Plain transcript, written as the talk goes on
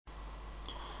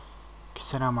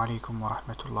Assalamu alaikum wa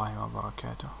rahmatullahi wa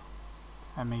barakatuh,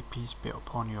 and may peace be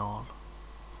upon you all.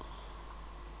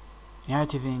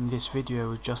 In this video I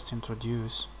will just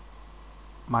introduce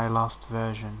my last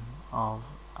version of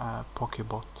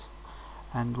PokéBot,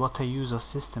 and what I use as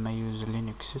system, I use a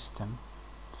Linux system,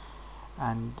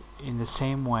 and in the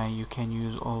same way you can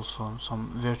use also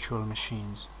some virtual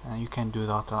machines, and you can do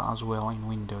that as well in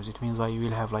Windows. It means that you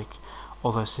will have like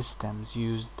other systems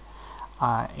used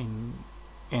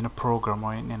in a program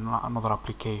or in another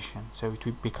application, so it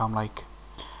will become like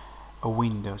a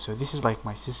window. So this is like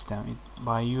my system,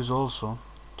 but I use also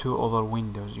two other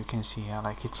windows. You can see here,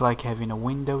 like it's like having a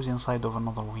windows inside of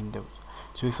another windows.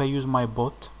 So if I use my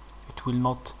bot, it will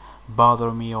not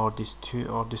bother me or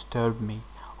disturb me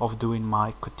of doing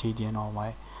my quotidian or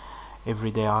my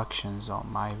everyday actions or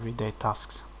my everyday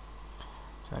tasks.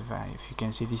 So if you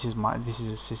can see, this is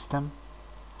a system,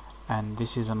 and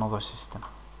this is another system,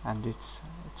 and it's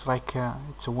like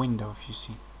it's a window. If you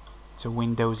see, it's a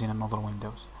windows in another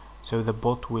windows. So the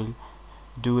bot will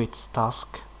do its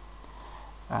task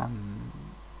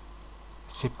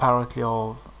separately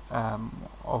of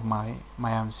my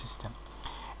own system.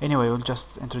 Anyway, I'll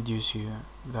just introduce you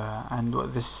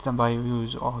the system that I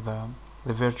use, or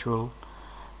the virtual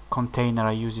container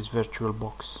I use, is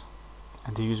VirtualBox,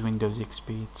 and I use Windows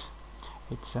XP.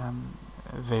 It's a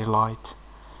very light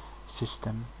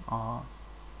system.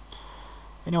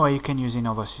 Anyway, you can use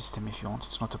another system if you want,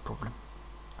 it's not a problem.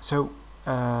 So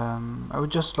I would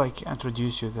just like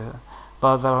introduce you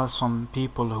but there are some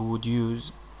people who would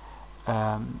use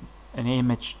an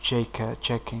image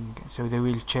checking. So they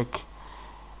will check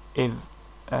if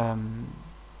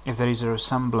there is a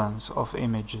resemblance of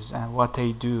images, and what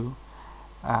I do,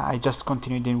 I just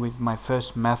continued in with my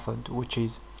first method, which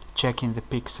is checking the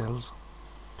pixels.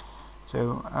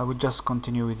 So I would just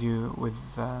continue with you with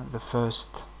the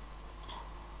first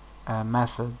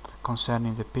method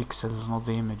concerning the pixels, not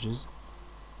the images.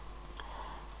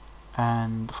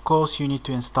 And of course you need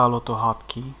to install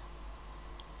AutoHotkey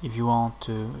if you want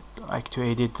to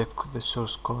edit the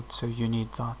source code, so you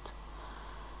need that.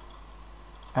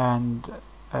 And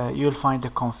you'll find the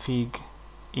config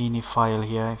ini file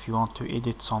here if you want to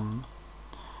edit some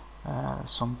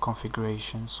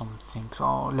configuration, some things.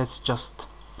 Let's just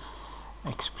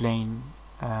explain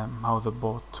how the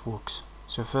bot works.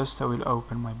 So first I will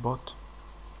open my bot.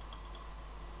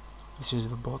 This is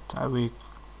the bot. I will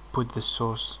put the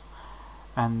source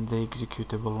and the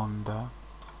executable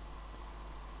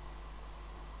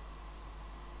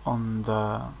on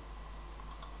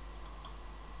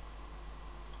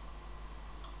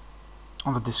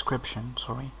the description,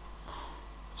 sorry.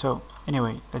 So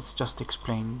anyway, let's just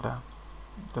explain the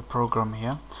program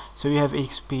here. So you have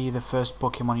XP, the first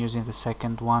Pokemon using the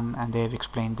second one, and they have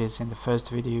explained this in the first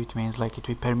video. It means like it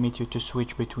will permit you to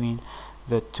switch between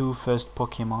the two first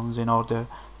Pokemons in order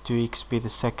to XP the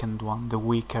second one, the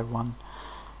weaker one.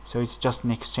 So it's just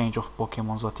an exchange of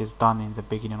Pokemons that is done in the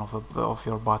beginning of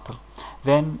your battle.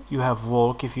 Then you have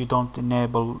walk. If you don't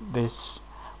enable this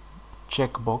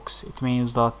checkbox, it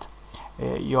means that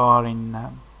you are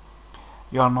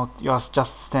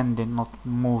just standing, not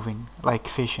moving, like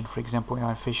fishing. For example, when you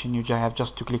are fishing, you have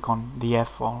just to click on the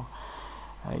F or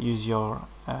use your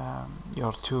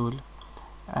tool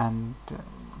and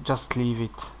just leave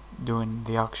it doing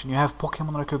the action. You have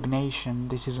Pokemon recognition.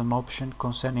 This is an option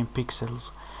concerning pixels.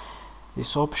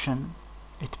 This option,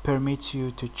 it permits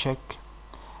you to check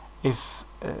if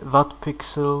that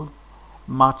pixel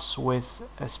matches with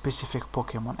a specific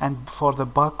Pokemon. And for the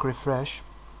back refresh,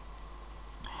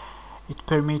 it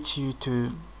permits you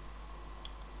to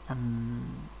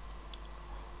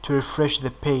refresh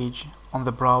the page on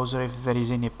the browser if there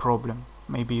is any problem.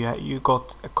 Maybe you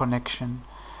got a connection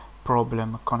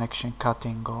problem, a connection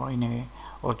cutting,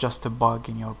 or just a bug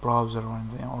in your browser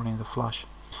or in the flash.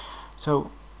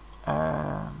 So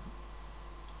I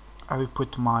will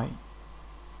put my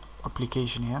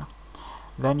application here.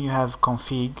 Then you have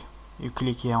config. You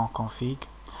click here on config.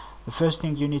 The first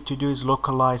thing you need to do is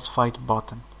localize fight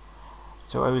button.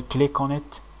 So I will click on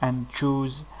it and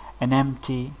choose an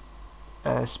empty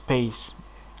space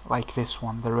like this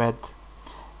one, the red,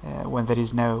 when there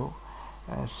is no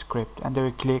script, and I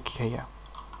will click here.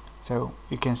 So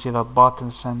you can see that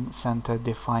button center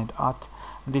defined at,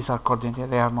 these are coordinated,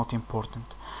 they are not important.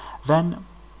 Then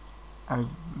I'll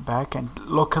back and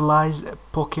localize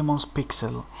Pokemon's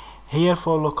pixel. Here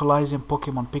for localizing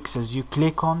Pokemon pixels, you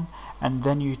click on and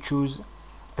then you choose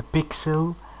a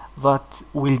pixel that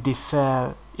will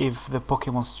differ if the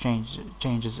Pokemon's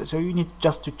changes. So you need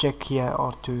just to check here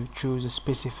or to choose a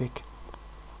specific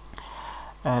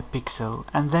pixel,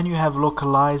 and then you have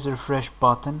localize refresh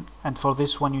button, and for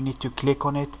this one you need to click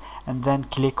on it and then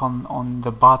click on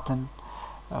the button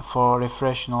for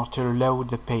refresh in order to reload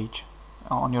the page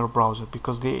on your browser,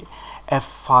 because the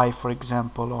F5 for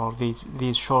example, or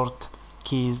these short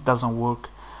keys doesn't work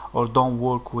or don't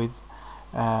work with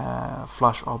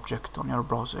flash object on your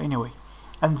browser anyway.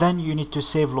 And then you need to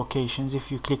save locations.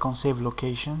 If you click on save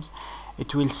locations,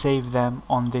 it will save them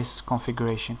on this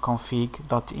configuration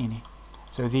config.ini.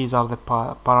 So these are the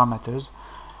parameters.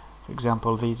 For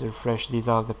example, these refresh, these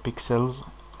are the pixels,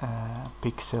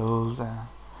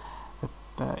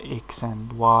 the X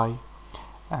and Y,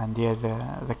 and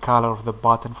the color of the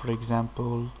button, for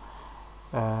example,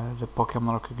 the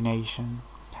Pokemon recognition.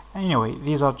 Anyway,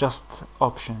 these are just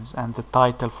options, and the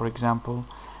title, for example,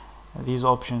 these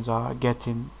options are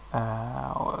getting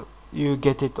you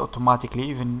get it automatically.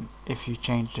 Even if you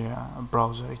change the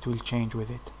browser, it will change with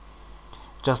it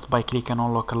just by clicking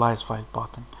on localize file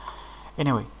button.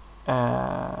 Anyway,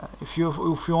 if you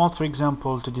want, for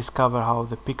example, to discover how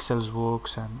the pixels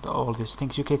works and all these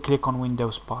things, you can click on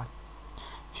Windows Pie.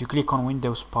 If you click on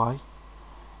Windows Pie,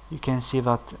 you can see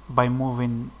that by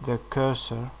moving the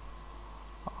cursor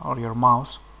or your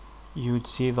mouse, you would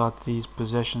see that these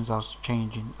positions are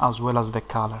changing, as well as the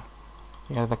color.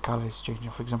 Here the color is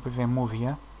changing. For example, if I move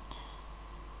here,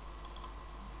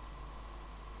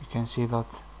 you can see that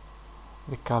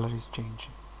the color is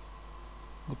changing,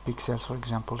 the pixels, for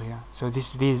example, here. So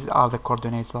these are the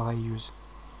coordinates that I use.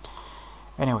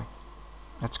 Anyway,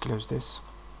 let's close this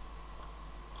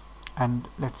and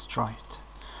let's try it.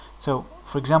 So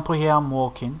for example, here I'm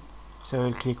walking, so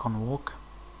I'll click on walk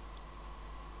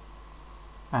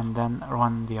and then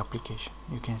run the application.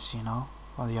 You can see now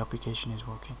how the application is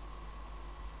working.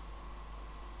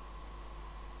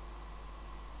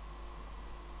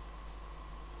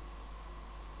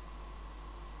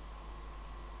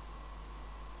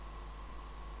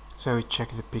 So we check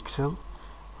the pixel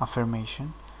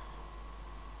affirmation.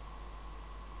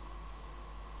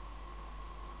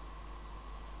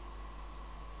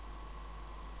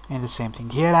 And the same thing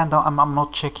here, and I'm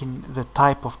not checking the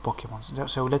type of Pokemon.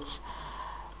 So let's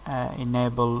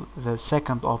enable the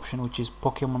second option, which is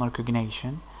Pokemon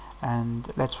recognition,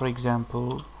 and let's, for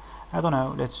example, I don't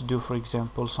know, let's do, for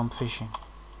example, some fishing,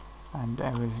 and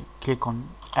I will click on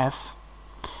F,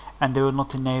 and they will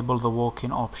not enable the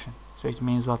walking option. So it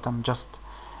means that I'm just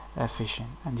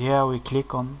fishing. And here we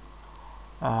click on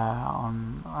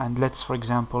and let's, for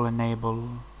example, enable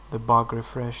the bug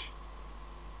refresh.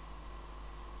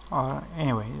 Or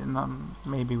anyway,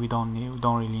 maybe we don't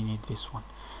really need this one.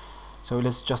 So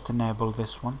let's just enable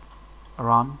this one,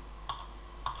 run,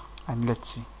 and let's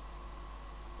see.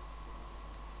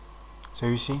 So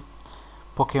you see,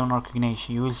 Pokemon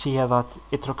recognition. You will see here that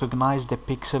it recognized the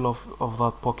pixel of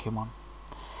that Pokemon.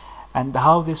 And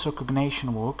how this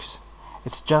recognition works,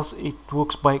 it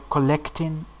works by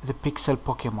collecting the pixel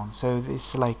Pokemon. So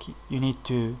it's like you need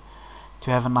to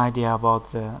have an idea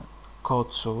about the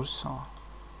code source, or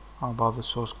about the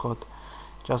source code,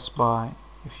 just by,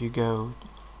 if you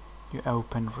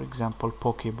open, for example,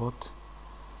 PokéBot,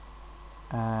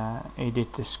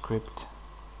 edit the script,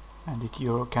 and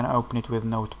you can open it with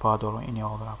Notepad or any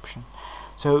other option.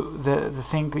 So the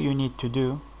thing that you need to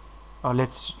do,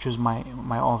 let's choose my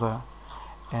other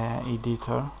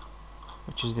editor,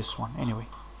 which is this one. Anyway,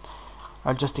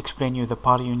 I'll just explain you the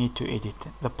part you need to edit.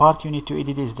 The part you need to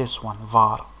edit is this one,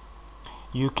 var.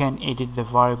 You can edit the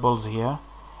variables here,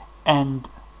 and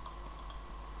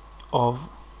of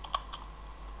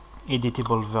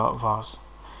editable vars.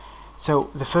 So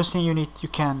the first thing you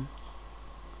can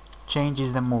change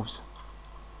is the moves.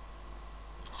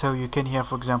 So you can here,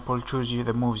 for example, choose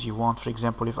the moves you want. For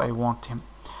example, if I want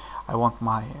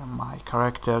my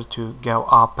character to go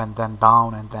up and then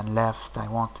down and then left. I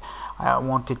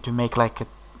want it to make like a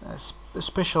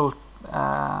special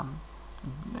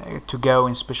to go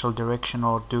in special direction,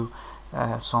 or do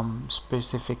some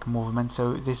specific movement.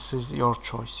 So this is your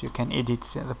choice. You can edit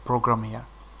the program here.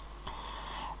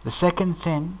 The second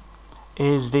thing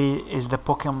is the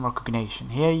Pokemon recognition.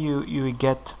 Here you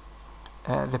get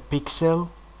the pixel,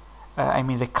 I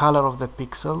mean the color of the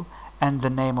pixel, and the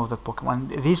name of the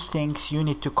Pokemon. These things you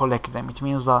need to collect them. It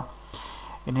means that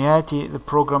in reality the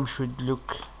program should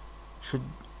look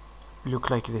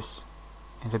like this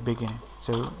in the beginning.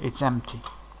 So it's empty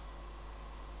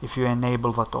if you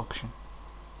enable that option.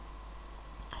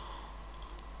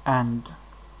 And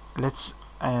let's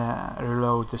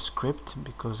reload the script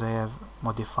because I have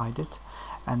modified it.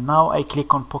 And now I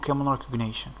click on Pokemon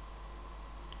recognition,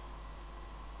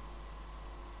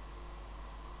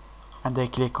 and I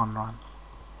click on run.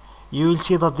 you will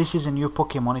see that this is a new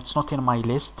Pokemon. It's not in my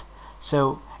list,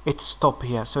 so it's stopped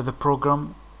here. So the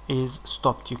program is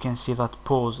stopped. You can see that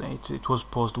pause. It was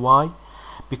paused. Why?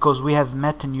 Because we have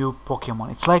met a new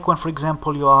Pokemon. It's like when, for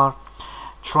example, you are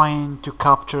trying to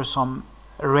capture some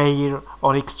rare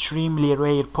or extremely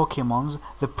rare Pokemons.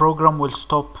 The program will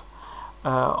stop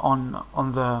on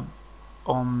the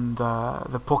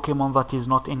Pokemon that is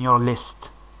not in your list.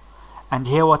 And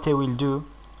here what I will do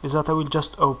is that I will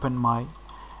just open my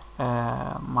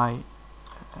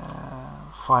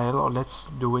file, or let's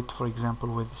do it for example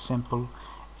with simple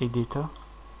editor.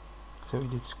 So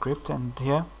edit script, and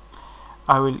here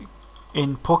I will,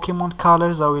 in Pokemon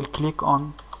colors, I will click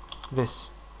on this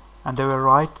and I will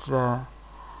write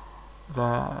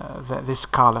this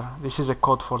color. This is a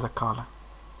code for the color.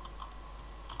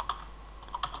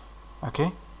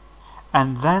 Okay,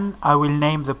 and then I will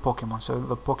name the Pokemon. So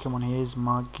the Pokemon here is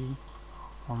Magi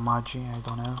or Magi, I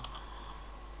don't know,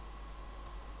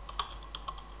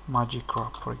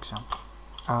 Magikarp for example,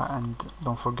 and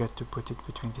don't forget to put it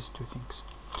between these two things.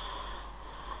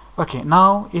 Okay,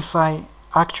 now if I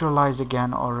actualize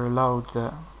again or reload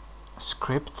the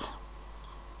script,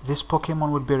 this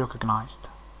Pokemon will be recognized.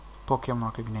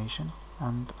 Pokemon recognition,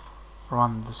 and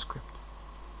run the script.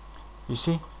 You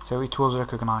see, so it was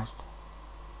recognized.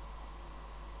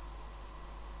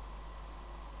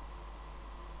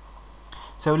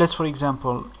 So let's for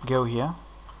example go here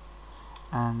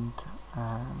and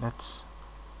let's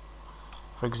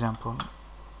for example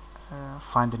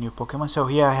find a new Pokemon. So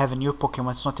here I have a new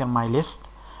Pokemon. It's not in my list.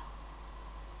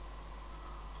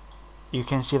 You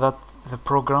can see that the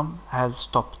program has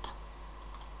stopped.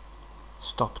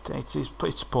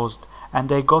 It's paused,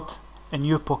 and I got a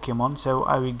new Pokemon. So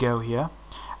I will go here,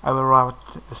 I will write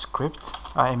the script,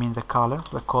 I mean the color,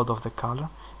 the code of the color,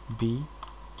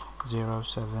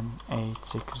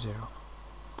 B07860,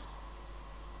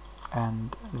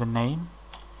 and the name,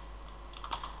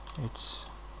 it's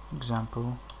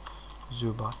example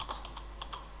Zubat.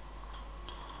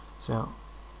 So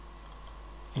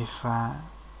if I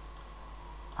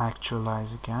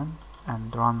actualize again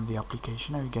and run the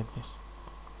application, I will get this.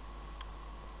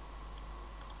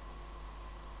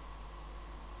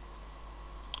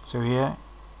 So here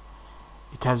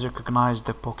it has recognized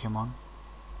the Pokemon.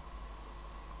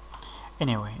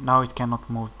 Anyway, now it cannot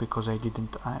move because I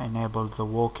didn't enable the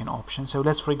walk-in option. So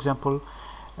let's for example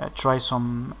try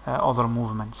some other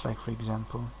movements, like for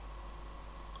example,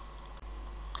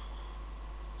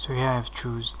 so here I've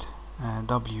chosen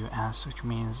WS, which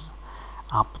means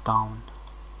up down.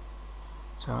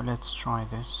 So let's try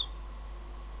this,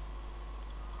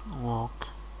 walk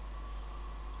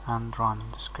and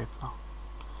run the script now.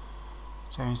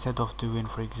 So instead of doing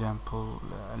for example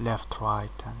left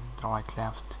right and right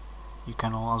left, you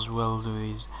can as well do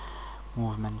these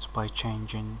movements by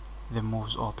changing the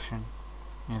moves option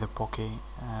in the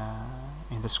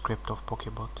in the script of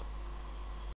PokéBot.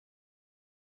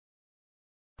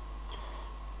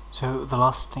 So the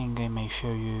last thing I may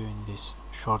show you in this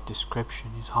short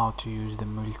description is how to use the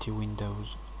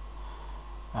multi-windows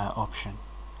option.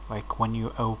 Like when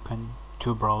you open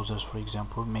two browsers for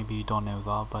example, maybe you don't know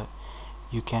that, but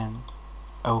you can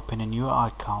open a new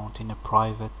account in a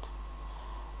private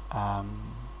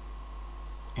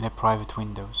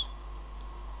Windows,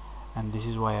 and this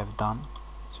is what I've done.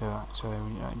 So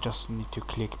I just need to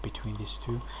click between these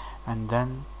two, and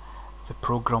then the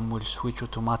program will switch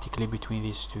automatically between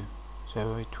these two.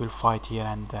 So it will fight here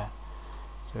and there.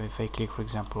 So if I click for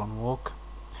example on walk,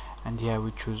 and here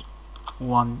we choose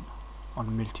one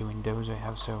on multi-windows, I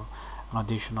have so an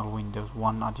additional window,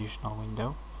 one additional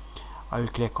window. I will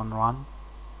click on run,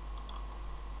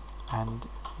 and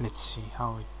let's see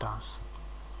how it does.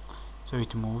 So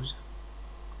it moves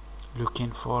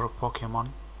looking for a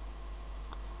Pokemon.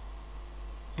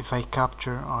 If I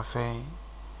capture or if I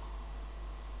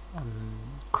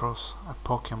cross a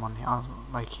Pokemon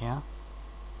like here,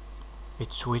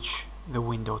 it switch the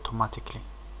window automatically.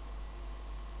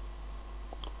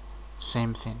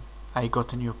 Same thing, I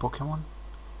got a new Pokemon.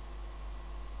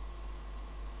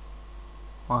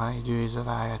 What I do is that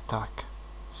I attack.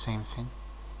 Same thing,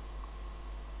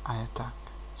 I attack.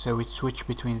 So it switch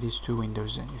between these two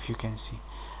windows. If you can see,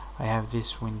 I have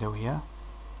this window here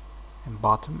in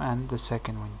bottom and the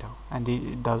second window, and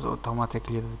it does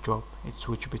automatically the job. It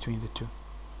switch between the two.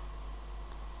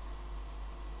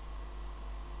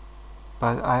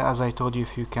 But as I told you,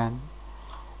 if you can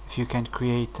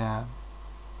create a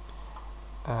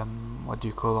what do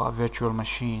you call a virtual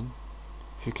machine,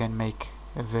 if you can make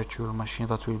a virtual machine,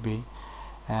 that will be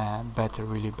better,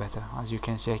 really better. As you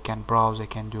can see, I can browse, I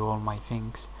can do all my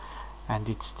things, and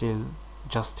it still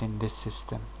just in this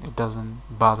system. It doesn't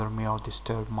bother me or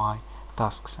disturb my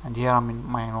tasks. And here I'm in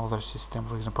my other system.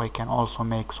 For example, I can also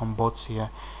make some bots here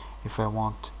if I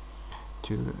want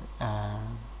to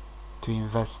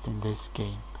invest in this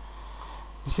game.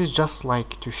 This is just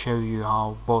like to show you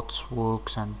how bots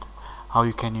works and how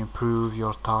you can improve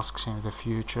your tasks in the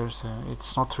future. So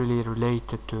it's not really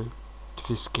related to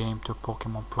this game, to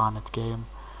Pokemon-Planet game.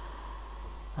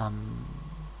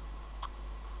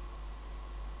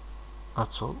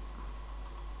 That's all.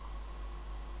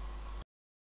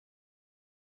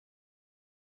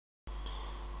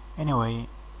 Anyway,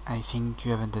 I think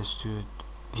you have understood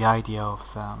the idea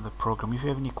of the program. If you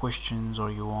have any questions or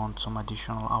you want some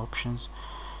additional options,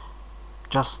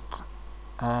 just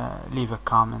leave a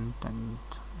comment, and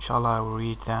inshallah I will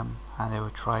read them and I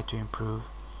will try to improve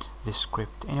this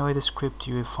script. Anyway, the script,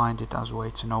 you will find it as well.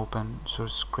 It's an open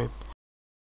source script.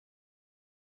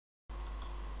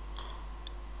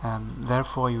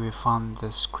 Therefore you will find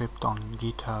the script on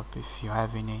GitHub if you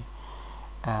have any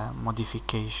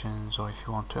modifications or if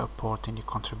you want to import any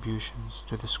contributions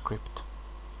to the script.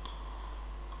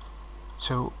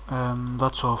 So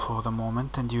that's all for the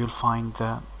moment, and you will find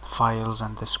the files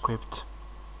and the script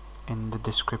in the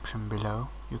description below.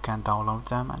 You can download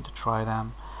them and try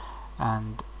them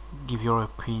and give your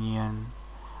opinion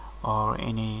or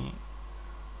any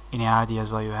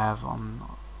ideas that you have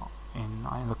in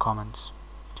the comments.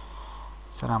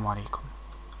 Assalamu alaikum.